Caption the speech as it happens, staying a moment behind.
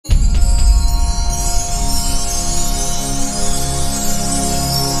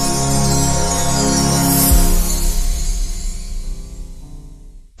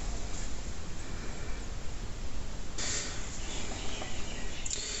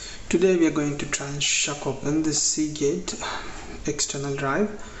Today we are going to try and shuck open this Seagate external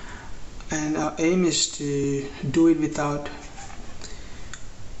drive, and our aim is to do it without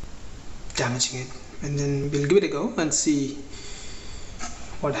damaging it, and then we'll give it a go and see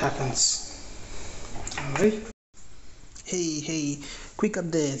what happens. Alright. Hey, quick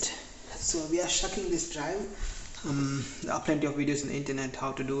update. So we are shucking this drive. There are plenty of videos on the internet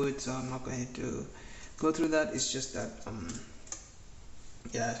how to do it, so I'm not going to go through that. It's just that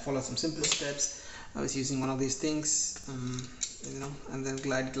follow some simple steps. I was using one of these things, and then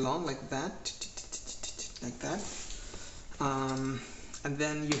glide it along like that, and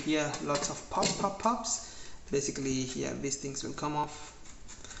then you hear lots of pops. Basically, these things will come off.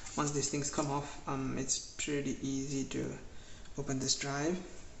 Once these things come off, it's pretty easy to open this drive.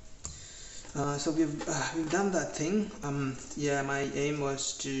 So we've done that thing. My aim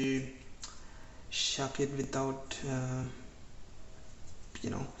was to shuck it without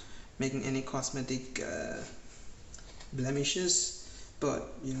making any cosmetic blemishes,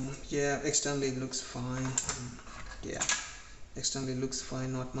 but externally it looks fine. Externally looks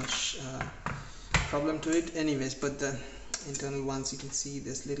fine, not much problem to it anyways, but the internal ones, you can see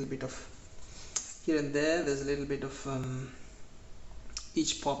there's a little bit of here and there's a little bit of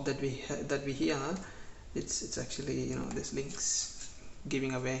each pop that we hear. It's actually this link's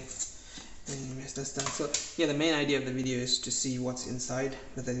giving away. Anyways, that's done. So the main idea of the video is to see what's inside,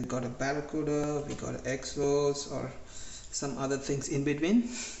 whether we got a Barracuda, we got an Exos, or some other things in between.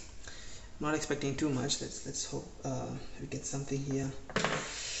 Not expecting too much. Let's hope we get something here.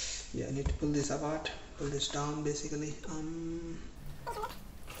 I need to pull this apart, pull this down basically.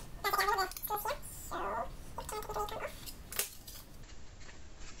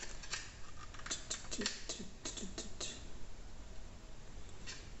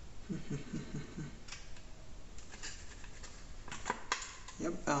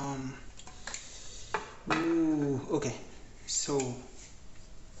 Okay, so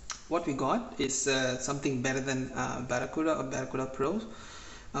what we got is something better than Barracuda or Barracuda Pro,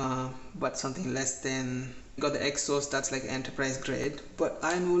 but something less than. We got the Exos, that's like enterprise grade, but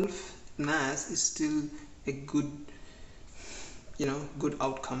IronWolf NAS is still a good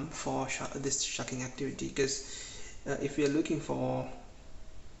outcome for this shucking activity, because if we are looking for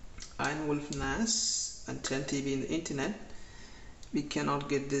IronWolf NAS and 10 TB in the internet, we cannot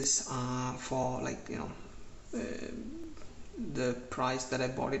get this for the price that I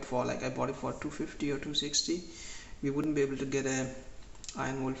bought it for. Like I bought it for 250 or 260. We wouldn't be able to get a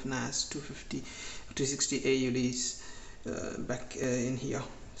IronWolf NAS 250 260 AUDs back in here.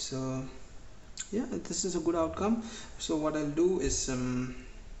 So this is a good outcome. So what I'll do is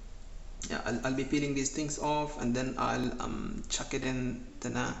I'll be peeling these things off, and then I'll chuck it in the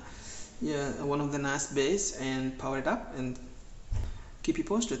one of the NAS bays and power it up and keep you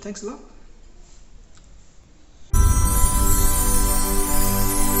posted. Thanks a lot.